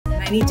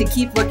need to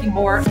keep looking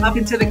more up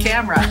into the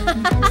camera.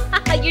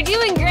 You're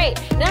doing great.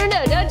 No,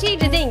 don't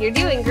change a thing. You're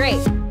doing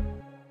great.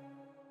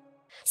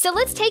 So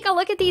let's take a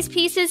look at these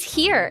pieces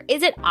here.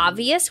 Is it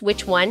obvious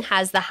which one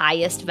has the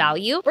highest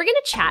value? We're going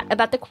to chat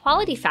about the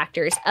quality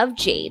factors of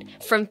jade,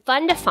 from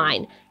fun to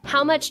fine,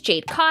 how much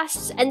jade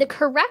costs, and the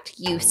correct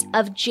use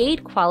of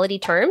jade quality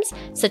terms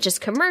such as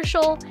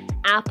commercial,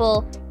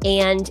 apple,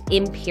 and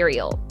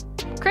imperial.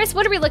 Kris,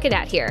 what are we looking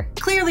at here?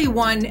 Clearly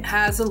one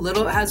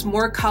has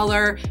more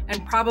color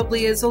and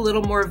probably is a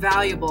little more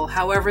valuable.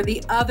 However,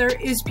 the other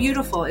is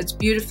beautiful. It's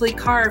beautifully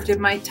carved. It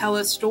might tell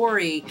a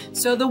story.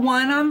 So the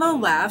one on the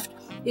left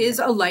is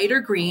a lighter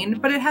green,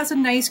 but it has a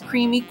nice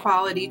creamy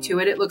quality to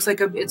it. It looks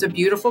like it's a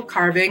beautiful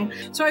carving.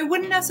 So I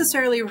wouldn't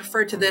necessarily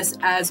refer to this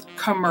as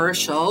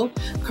commercial.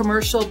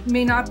 Commercial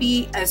may not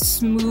be as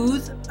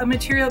smooth a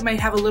material. It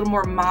might have a little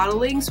more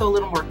modeling, so a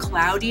little more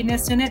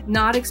cloudiness in it.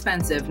 Not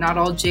expensive. Not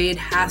all jade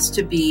has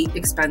to be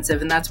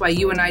expensive. And that's why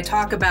you and I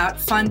talk about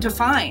fun to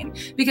fine,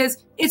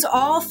 because it's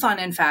all fun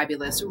and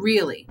fabulous,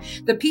 really.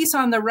 The piece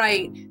on the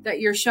right that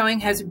you're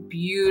showing has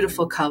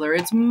beautiful color.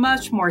 It's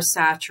much more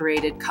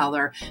saturated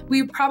color.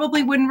 We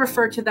probably wouldn't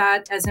refer to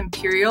that as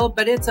imperial,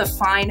 but it's a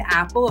fine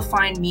apple, a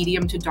fine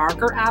medium to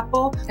darker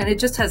apple, and it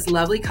just has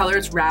lovely color.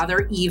 It's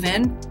rather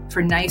even.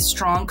 For nice,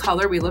 strong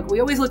color, we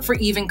always look for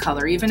even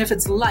color. Even if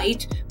it's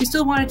light, we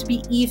still want it to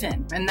be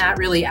even, and that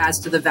really adds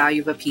to the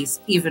value of a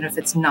piece, even if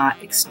it's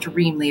not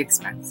extremely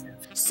expensive.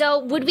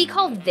 So would we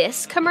call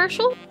this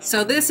commercial?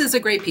 So this is a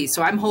great piece,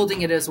 so I'm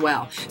holding it as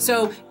well.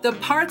 So the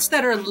parts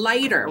that are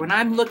lighter, when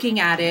I'm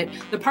looking at it,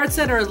 the parts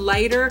that are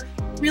lighter,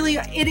 really,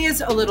 it is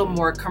a little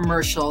more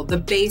commercial. The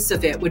base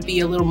of it would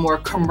be a little more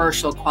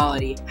commercial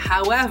quality.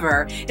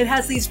 However, it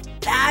has these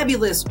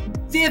fabulous,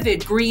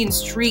 vivid green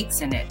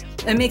streaks in it.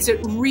 That makes it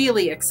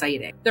really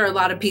exciting. There are a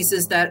lot of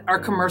pieces that are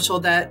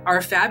commercial that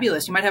are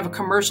fabulous. You might have a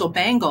commercial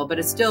bangle, but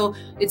it's still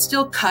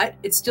cut.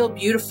 It's still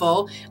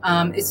beautiful.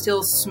 It's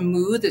still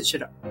smooth.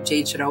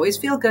 Jade should always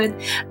feel good.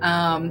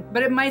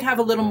 But it might have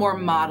a little more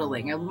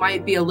modeling. It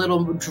might be a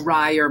little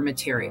drier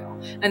material,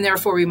 and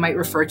therefore we might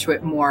refer to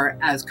it more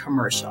as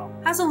commercial.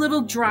 Has a little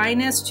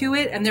dryness to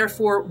it, and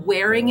therefore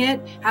wearing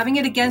it, having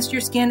it against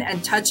your skin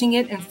and touching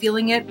it and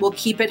feeling it will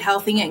keep it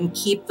healthy and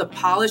keep the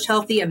polish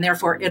healthy, and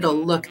therefore it'll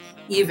look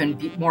even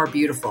more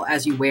beautiful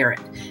as you wear it.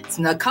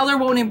 So the color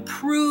won't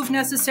improve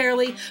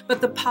necessarily, but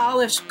the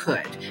polish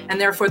could,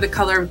 and therefore the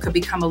color could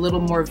become a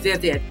little more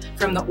vivid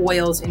from the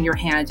oils in your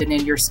hand and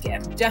in your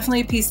skin.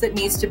 Definitely a piece that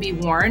needs to be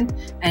worn,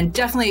 and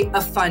definitely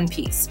a fun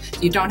piece.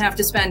 You don't have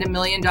to spend $1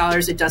 million.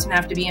 It doesn't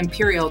have to be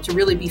imperial to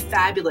really be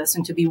fabulous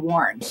and to be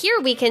worn.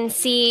 Here we can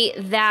see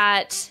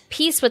that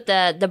piece with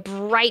the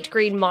bright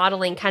green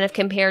modeling kind of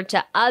compared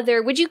to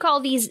other, would you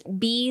call these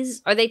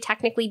bees? Are they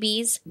technically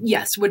bees?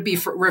 Yes, would be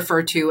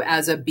referred to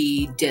as a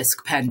bee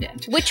disc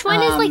pendant. Which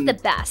one is like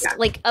the best? Yeah.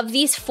 Like of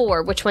these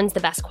four, which one's the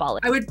best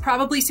quality? I would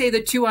probably say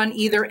the two on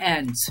either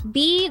end.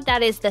 B,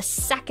 that is the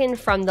second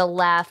from the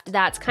left.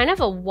 That's kind of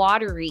a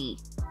watery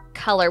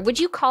color. Would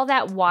you call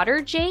that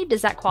water jade?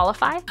 Does that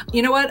qualify?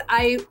 You know what?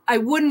 I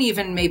wouldn't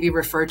even maybe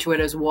refer to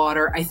it as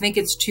water. I think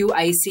it's too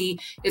icy.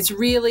 It's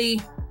really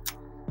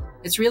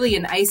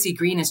an icy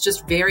green. It's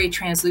just very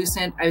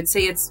translucent. I would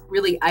say it's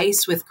really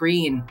ice with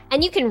green.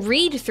 And you can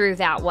read through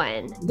that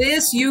one.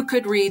 This you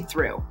could read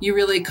through. You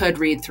really could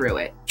read through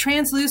it.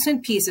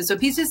 Translucent pieces. So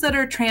pieces that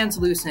are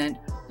translucent,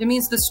 it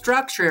means the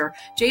structure,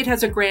 jade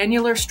has a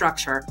granular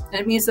structure,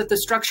 and it means that the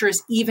structure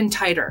is even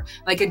tighter,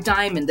 like a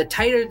diamond. The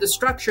tighter the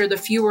structure, the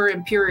fewer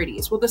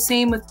impurities. Well, the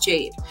same with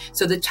jade.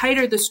 So the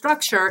tighter the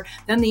structure,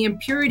 then the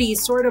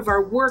impurities sort of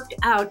are worked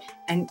out,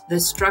 and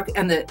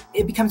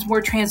it becomes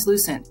more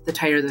translucent the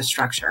tighter the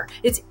structure.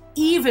 It's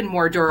even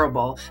more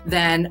durable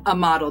than a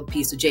modeled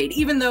piece of jade.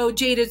 Even though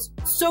jade is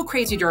so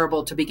crazy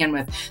durable to begin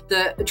with,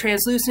 the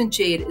translucent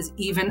jade is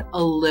even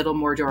a little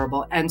more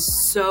durable and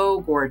so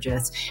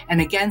gorgeous.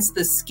 And against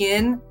the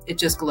skin, it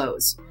just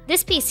glows.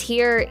 This piece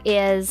here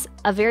is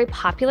a very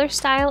popular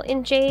style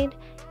in jade.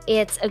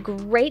 It's a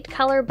great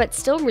color, but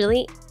still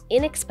really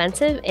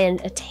inexpensive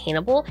and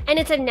attainable, and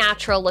it's a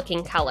natural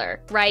looking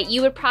color, right?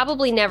 You would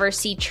probably never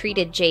see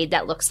treated jade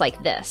that looks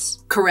like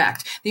this.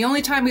 Correct. The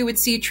only time we would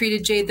see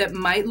treated jade that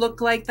might look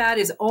like that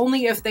is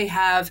only if they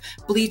have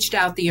bleached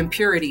out the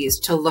impurities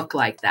to look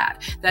like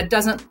that. That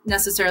doesn't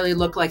necessarily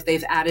look like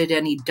they've added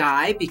any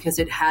dye because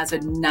it has a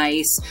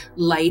nice,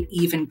 light,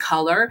 even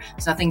color.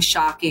 It's nothing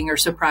shocking or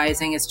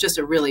surprising. It's just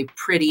a really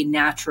pretty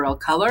natural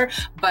color,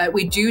 but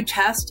we do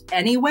test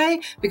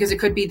anyway because it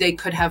could be they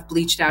could have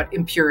bleached out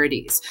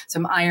impurities,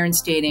 some iron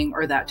staining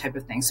or that type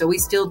of thing. So we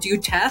still do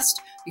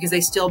test because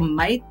they still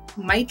might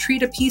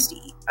treat a piece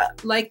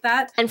like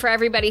that. And for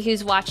everybody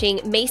who's watching,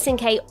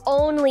 Mason-Kay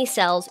only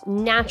sells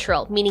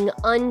natural, meaning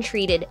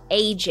untreated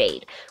A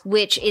jade,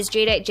 which is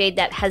jadeite jade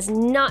that has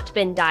not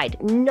been dyed,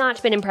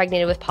 not been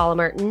impregnated with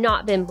polymer,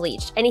 not been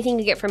bleached. Anything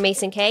you get from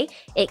Mason-Kay,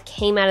 it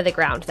came out of the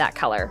ground, that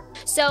color.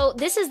 So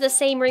this is the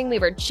same ring we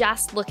were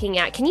just looking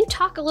at. Can you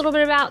talk a little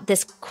bit about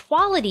this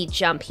quality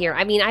jump here?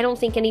 I mean, I don't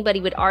think anybody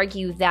would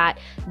argue that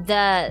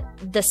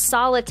the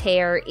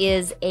solitaire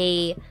is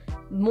a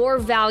more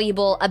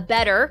valuable, a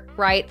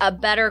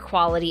better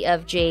quality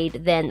of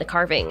jade than the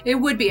carving. It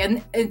would be,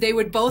 and they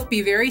would both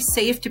be very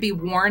safe to be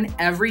worn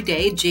every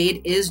day.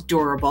 Jade is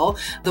durable.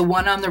 The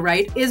one on the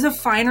right is a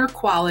finer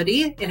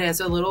quality. It has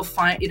a little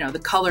fine, the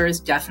color is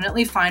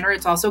definitely finer.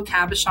 It's also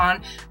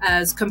cabochon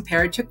as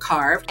compared to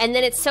carved. And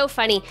then it's so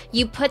funny,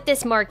 you put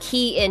this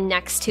marquee in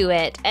next to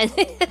it, and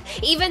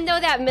even though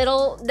that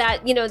middle,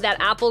 that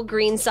apple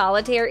green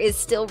solitaire is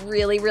still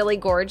really, really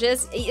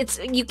gorgeous, you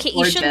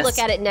shouldn't look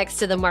at it next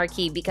to the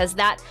marquee, because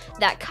that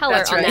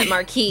color on that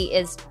marquee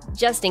is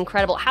just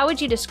incredible. How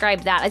would you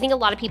describe that? I think a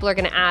lot of people are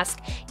going to ask,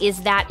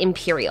 is that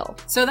Imperial?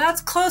 So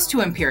that's close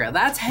to Imperial.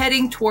 That's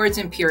heading towards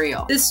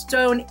Imperial. This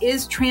stone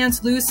is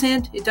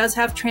translucent. It does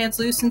have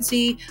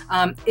translucency.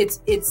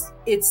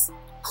 It's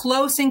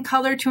close in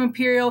color to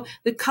Imperial.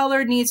 The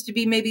color needs to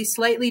be maybe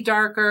slightly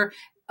darker,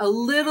 a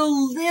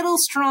little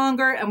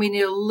stronger, and we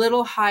need a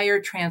little higher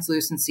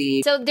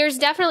translucency. So there's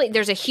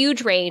a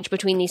huge range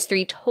between these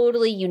three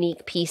totally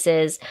unique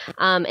pieces,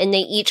 and they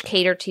each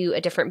cater to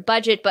a different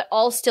budget, but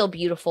all still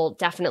beautiful,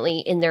 definitely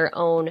in their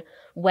own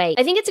way.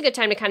 I think it's a good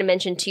time to kind of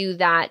mention too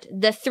that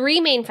the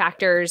three main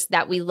factors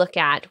that we look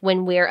at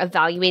when we're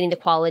evaluating the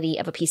quality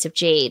of a piece of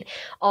jade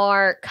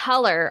are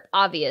color,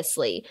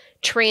 obviously,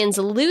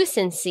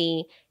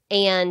 translucency,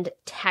 and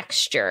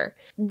texture.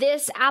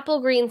 This apple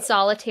green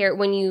solitaire,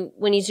 when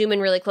you zoom in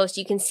really close,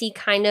 you can see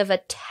kind of a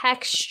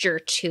texture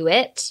to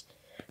it,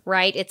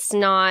 right? It's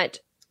not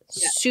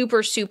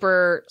super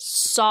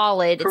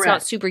solid. Correct. It's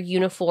not super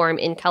uniform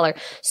in color.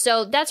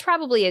 So that's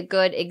probably a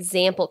good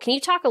example. Can you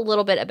talk a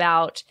little bit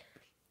about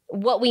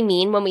what we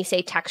mean when we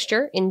say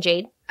texture in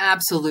jade?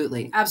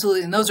 Absolutely.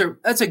 And those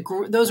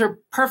are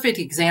perfect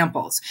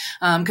examples,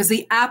 because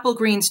the apple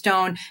green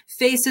stone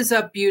faces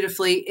up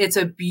beautifully. It's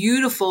a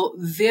beautiful,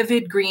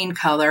 vivid green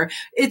color.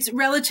 It's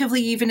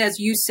relatively even, as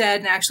you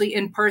said, and actually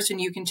in person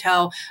you can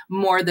tell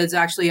more. There's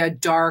actually a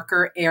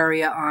darker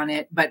area on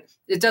it, but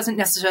it doesn't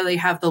necessarily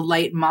have the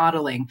light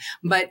modeling.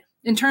 But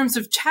in terms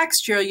of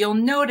texture, you'll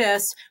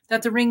notice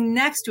that the ring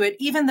next to it,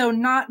 even though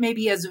not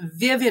maybe as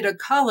vivid a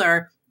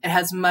color, it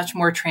has much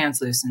more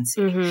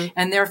translucency,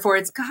 and therefore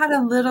it's got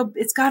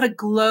a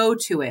glow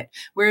to it.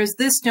 Whereas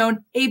this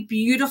stone, a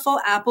beautiful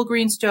apple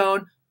green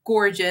stone,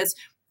 gorgeous.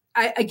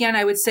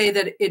 I would say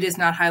that it is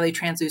not highly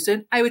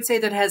translucent. I would say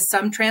that it has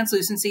some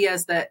translucency,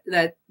 as that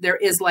there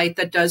is light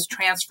that does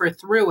transfer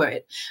through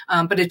it,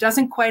 but it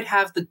doesn't quite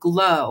have the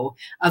glow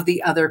of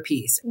the other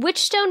piece. Which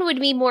stone would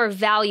be more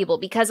valuable?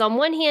 Because on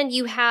one hand,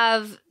 you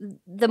have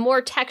the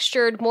more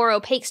textured, more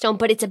opaque stone,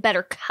 but it's a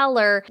better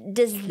color.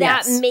 Does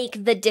that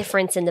make the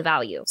difference in the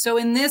value? So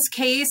in this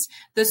case,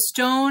 the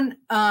stone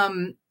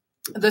on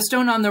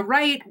the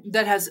right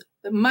that has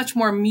much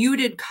more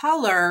muted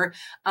color,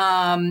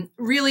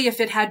 really,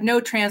 if it had no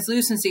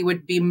translucency,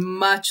 would be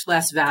much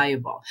less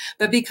valuable.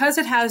 But because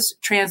it has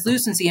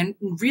translucency, and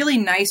really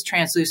nice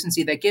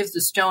translucency that gives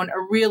the stone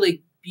a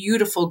really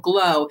beautiful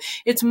glow,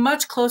 it's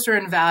much closer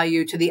in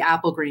value to the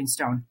apple green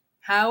stone.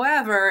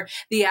 However,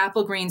 the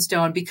apple green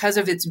stone, because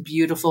of its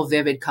beautiful,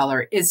 vivid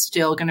color, is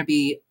still going to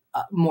be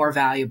more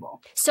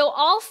valuable. So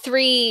all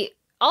three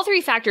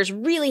factors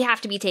really have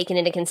to be taken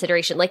into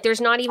consideration. Like,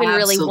 there's not even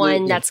really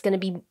one that's going to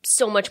be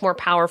so much more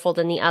powerful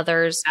than the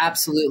others.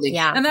 Absolutely.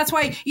 Yeah. And that's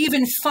why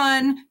even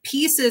fun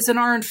pieces and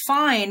aren't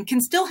fine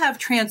can still have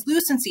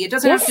translucency. It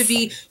doesn't have to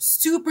be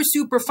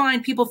super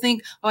fine. People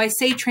think, oh, I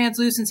say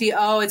translucency,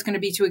 oh, it's going to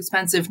be too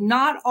expensive.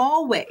 Not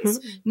always.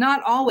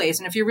 Not always.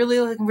 And if you're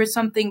really looking for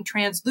something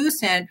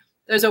translucent,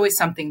 there's always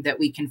something that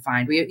we can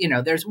find.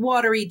 There's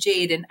watery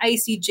jade and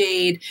icy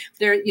jade.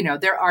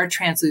 There are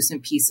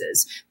translucent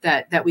pieces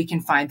that we can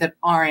find that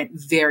aren't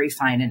very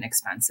fine and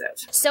expensive.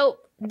 So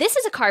this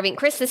is a carving.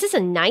 Kris, this is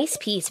a nice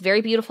piece.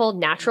 Very beautiful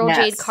natural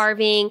jade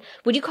carving.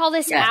 Would you call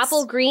this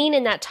apple green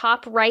in that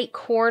top right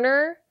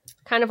corner?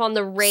 Kind of on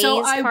the raised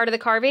part of the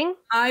carving?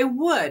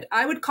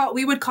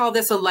 We would call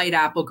this a light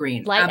apple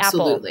green. Light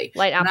apple.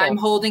 And I'm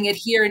holding it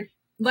here.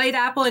 Light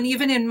apple, and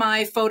even in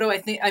my photo,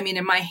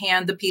 in my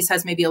hand, the piece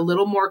has maybe a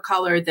little more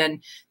color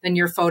than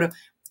your photo.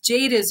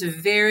 Jade is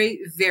very,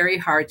 very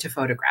hard to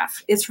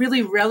photograph. It's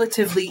really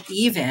relatively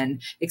even,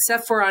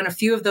 except for on a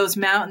few of those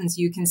mountains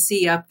you can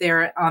see up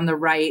there on the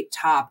right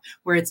top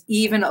where it's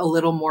even a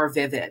little more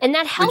vivid. And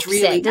that helps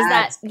it.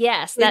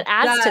 That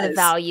adds to the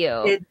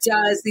value. It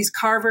does. These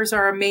carvers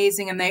are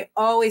amazing, and they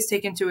always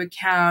take into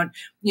account,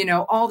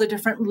 all the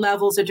different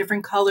levels of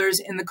different colors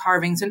in the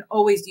carvings, and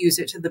always use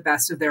it to the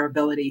best of their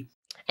ability.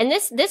 And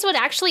this would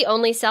actually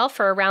only sell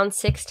for around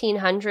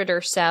 $1,600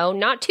 or so.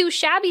 Not too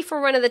shabby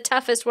for one of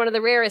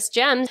the rarest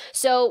gems.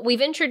 So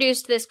we've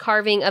introduced this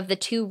carving of the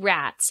two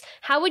rats.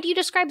 How would you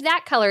describe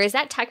that color? Is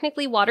that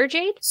technically water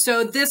jade?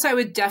 So this I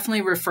would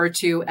definitely refer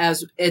to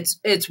as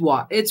it's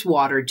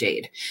water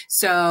jade.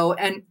 So,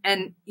 and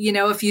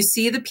if you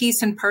see the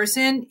piece in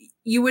person,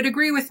 you would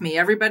agree with me.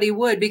 Everybody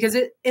would, because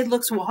it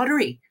looks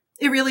watery.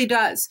 It really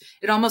does.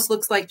 It almost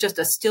looks like just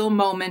a still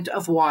moment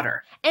of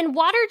water. And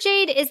water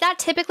jade, is that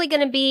typically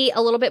going to be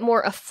a little bit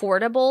more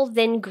affordable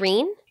than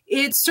green?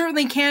 It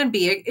certainly can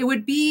be. It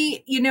would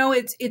be, you know,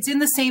 it's in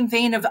the same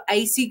vein of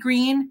icy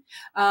green,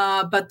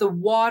 but the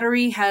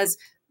watery has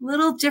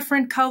little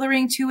different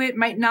coloring to it.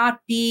 Might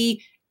not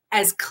be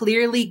as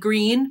clearly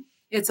green.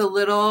 It's a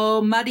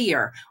little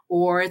muddier,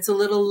 or it's a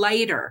little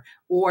lighter,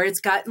 or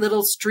it's got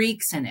little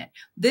streaks in it.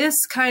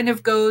 This kind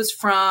of goes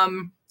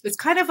from, it's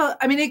kind of a,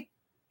 I mean,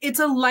 it's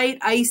a light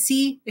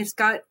icy. It's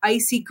got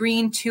icy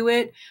green to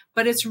it,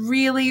 but it's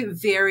really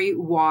very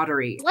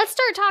watery. Let's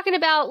start talking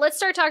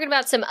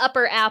about some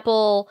upper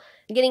apple,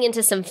 getting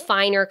into some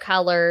finer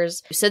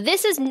colors. So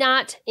this is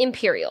not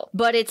Imperial,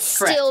 but it's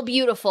still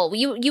beautiful.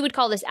 You would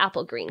call this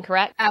apple green,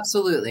 correct?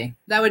 Absolutely.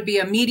 That would be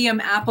a medium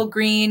apple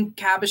green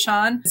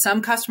cabochon.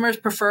 Some customers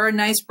prefer a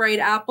nice bright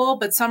apple,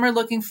 but some are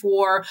looking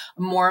for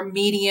a more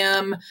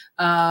medium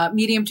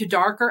to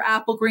darker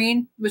apple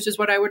green, which is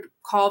what I would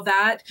call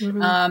that.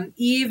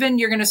 Even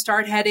you're going to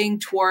start heading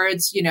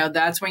towards, you know,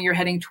 that's when you're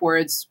heading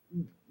towards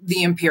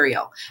the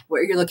Imperial,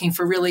 where you're looking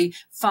for really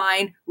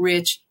fine,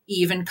 rich,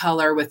 even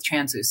color with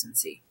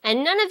translucency.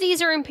 And none of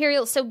these are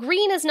Imperial. So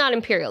green is not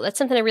Imperial. That's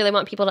something I really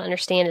want people to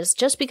understand, is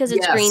just because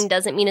it's green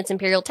doesn't mean it's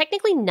Imperial.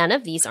 Technically, none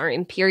of these are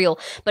Imperial.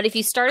 But if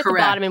you start at the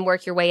bottom and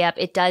work your way up,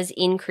 it does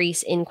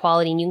increase in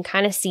quality. And you can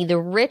kind of see the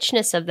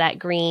richness of that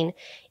green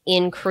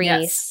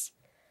increase.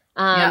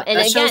 And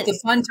that shows the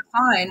fun to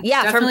find.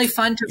 Yeah, definitely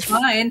fun to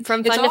find.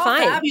 From fun to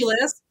find.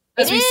 Fabulous.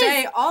 As we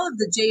say, all of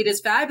the jade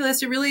is fabulous.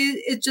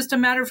 It's just a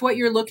matter of what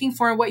you're looking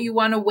for and what you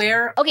want to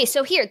wear. Okay,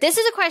 so this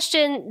is a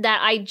question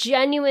that I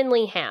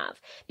genuinely have,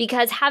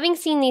 because having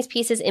seen these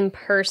pieces in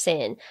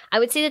person, I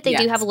would say that they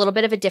do have a little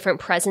bit of a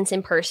different presence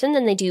in person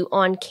than they do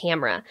on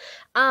camera.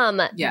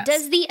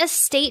 Does the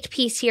estate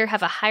piece here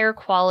have a higher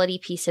quality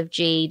piece of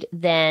jade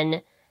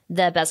than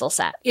the bezel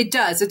set? It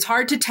does. It's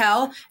hard to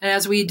tell. And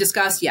as we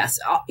discussed, yes,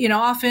 you know,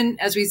 often,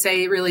 as we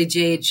say, really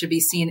jade should be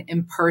seen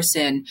in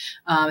person,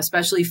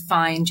 especially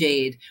fine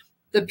jade.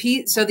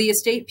 So the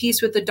estate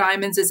piece with the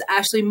diamonds is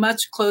actually much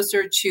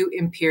closer to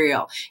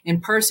Imperial. In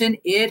person,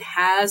 it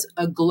has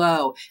a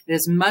glow. It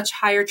has much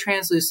higher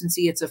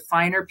translucency. It's a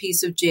finer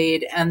piece of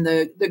jade, and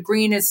the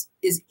green is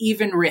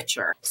even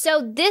richer.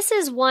 So this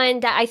is one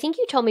that I think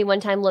you told me one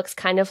time looks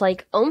kind of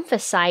like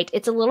omphacite.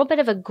 It's a little bit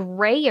of a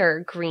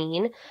grayer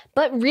green,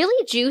 but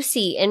really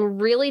juicy and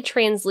really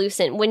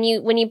translucent. When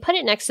you put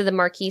it next to the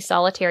Marquis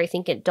Solitaire, I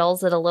think it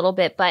dulls it a little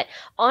bit, but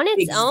on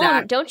its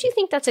own, don't you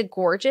think that's a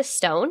gorgeous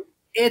stone?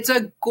 It's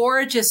a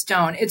gorgeous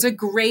stone. It's a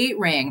great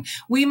ring.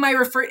 We might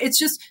it's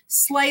just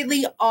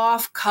slightly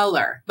off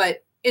color,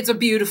 but it's a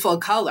beautiful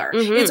color.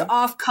 It's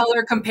off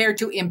color compared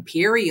to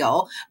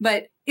Imperial,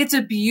 but it's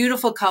a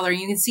beautiful color.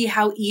 You can see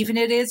how even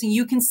it is, and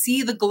you can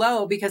see the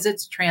glow because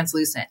it's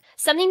translucent.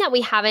 Something that we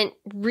haven't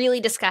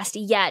really discussed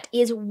yet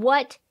is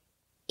what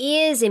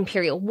is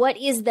Imperial? What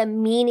is the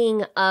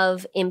meaning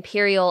of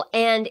Imperial?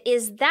 And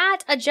is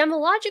that a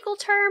gemological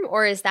term,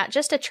 or is that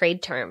just a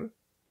trade term?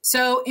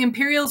 So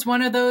Imperial is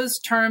one of those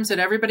terms that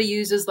everybody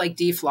uses, like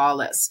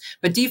D-flawless.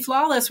 But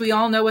D-flawless, we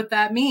all know what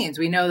that means.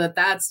 We know that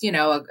that's, you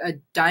know, a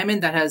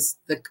diamond that has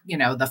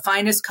the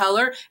finest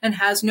color and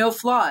has no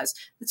flaws.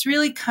 It's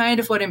really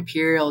kind of what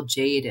Imperial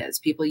Jade is.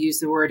 People use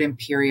the word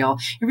Imperial.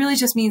 It really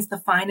just means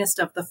the finest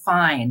of the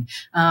fine,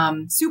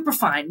 super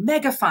fine,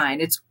 mega fine.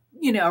 It's,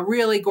 you know,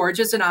 really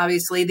gorgeous. And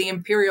obviously the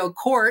Imperial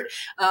Court,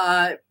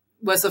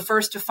 was the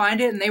first to find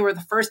it, and they were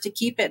the first to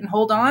keep it and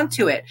hold on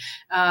to it.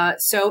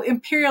 So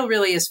Imperial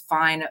really is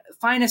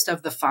finest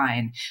of the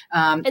fine.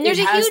 And there's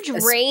a huge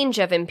range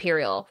of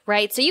Imperial,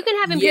 right? So you can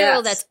have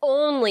Imperial that's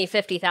only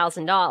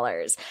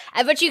 $50,000,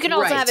 but you can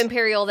also have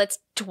Imperial that's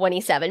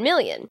 $27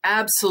 million.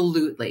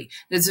 Absolutely.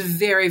 That's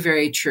very,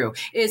 very true.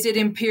 Is it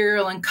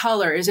Imperial in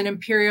color? Is it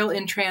Imperial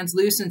in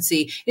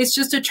translucency? It's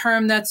just a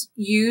term that's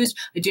used.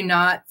 I do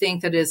not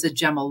think that is a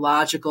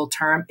gemological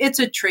term. It's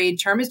a trade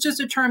term. It's just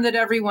a term that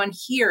everyone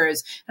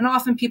hears. And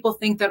often people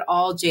think that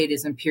all jade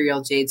is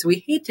Imperial Jade. So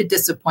we hate to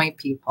disappoint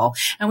people.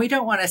 And we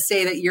don't want to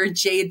say that your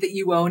jade that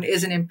you own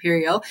isn't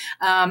Imperial.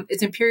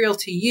 It's Imperial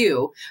to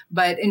you.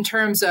 But in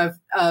terms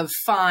of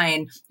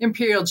fine,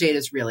 Imperial Jade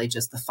is really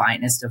just the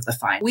finest of the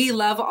fine. We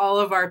love all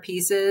of our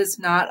pieces.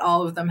 Not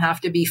all of them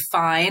have to be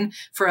fine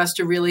for us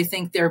to really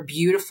think they're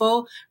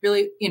beautiful.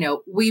 Really, you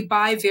know, we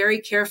buy very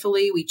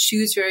carefully. We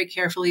choose very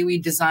carefully. We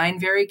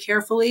design very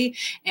carefully.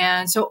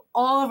 And so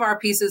all of our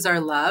pieces are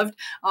loved.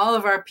 All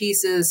of our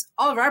pieces,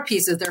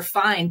 they're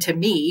fine to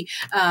me.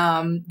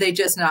 They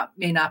just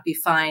may not be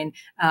fine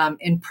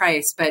in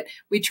price, but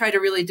we try to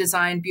really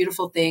design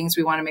beautiful things.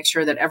 We want to make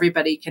sure that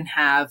everybody can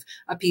have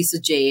a piece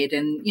of jade.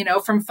 And, you know,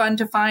 from fun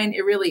to fine,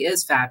 it really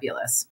is fabulous.